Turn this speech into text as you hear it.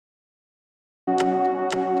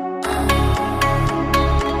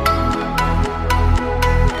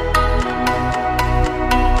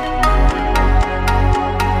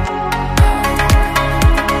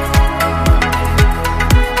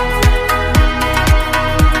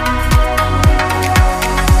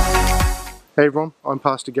Hey everyone, I'm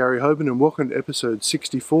Pastor Gary Hoban and welcome to episode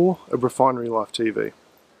 64 of Refinery Life TV.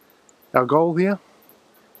 Our goal here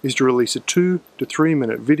is to release a 2 to 3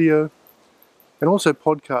 minute video and also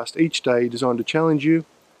podcast each day designed to challenge you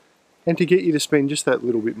and to get you to spend just that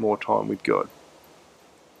little bit more time with God.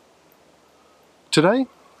 Today,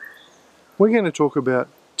 we're going to talk about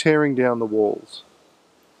tearing down the walls.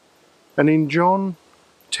 And in John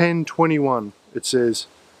 10:21 it says,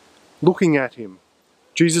 looking at him,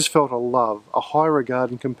 Jesus felt a love, a high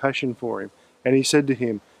regard and compassion for him, and he said to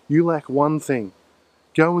him, you lack one thing.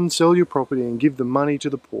 Go and sell your property and give the money to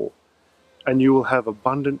the poor, and you will have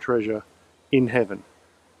abundant treasure in heaven.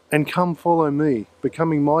 And come follow me,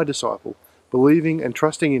 becoming my disciple, believing and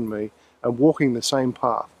trusting in me, and walking the same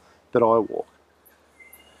path that I walk.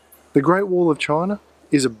 The Great Wall of China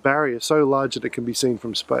is a barrier so large that it can be seen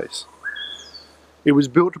from space. It was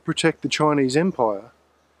built to protect the Chinese Empire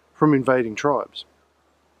from invading tribes.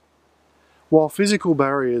 While physical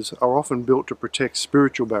barriers are often built to protect,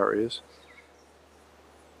 spiritual barriers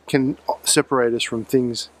can separate us from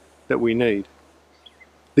things that we need.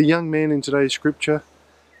 The young man in today's scripture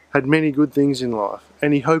had many good things in life,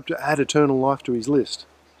 and he hoped to add eternal life to his list.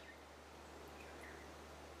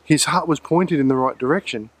 His heart was pointed in the right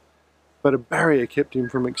direction, but a barrier kept him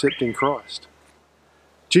from accepting Christ.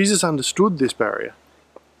 Jesus understood this barrier,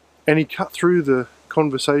 and he cut through the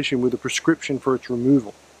conversation with a prescription for its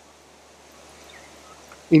removal.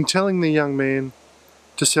 In telling the young man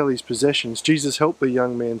to sell his possessions, Jesus helped the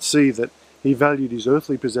young man see that he valued his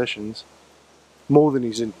earthly possessions more than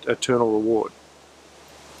his eternal reward.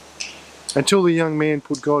 Until the young man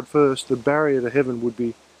put God first, the barrier to heaven would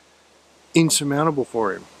be insurmountable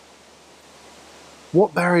for him.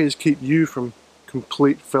 What barriers keep you from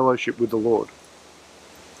complete fellowship with the Lord?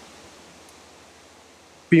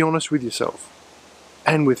 Be honest with yourself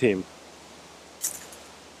and with Him.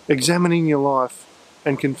 Examining your life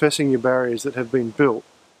and confessing your barriers that have been built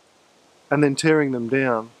and then tearing them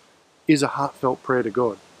down is a heartfelt prayer to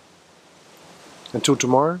God. Until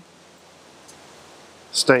tomorrow,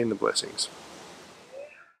 stay in the blessings.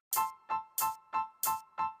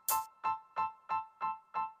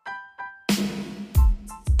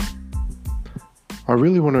 I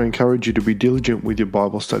really want to encourage you to be diligent with your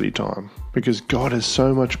Bible study time, because God has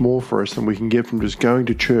so much more for us than we can get from just going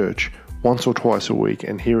to church once or twice a week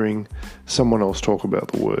and hearing someone else talk about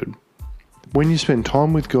the Word. When you spend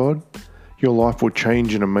time with God, your life will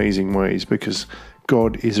change in amazing ways because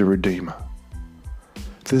God is a Redeemer.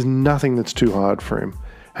 There's nothing that's too hard for Him,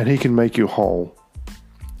 and He can make you whole,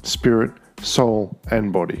 spirit, soul,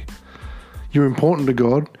 and body. You're important to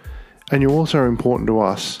God, and you're also important to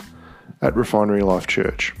us at Refinery Life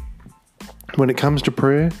Church. When it comes to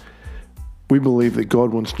prayer, we believe that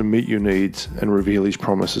God wants to meet your needs and reveal His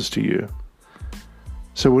promises to you.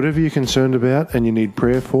 So whatever you're concerned about and you need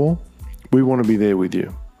prayer for, we want to be there with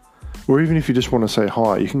you. Or even if you just want to say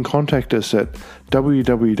hi, you can contact us at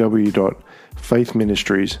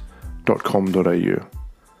www.faithministries.com.au.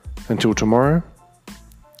 Until tomorrow,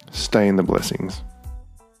 stay in the blessings.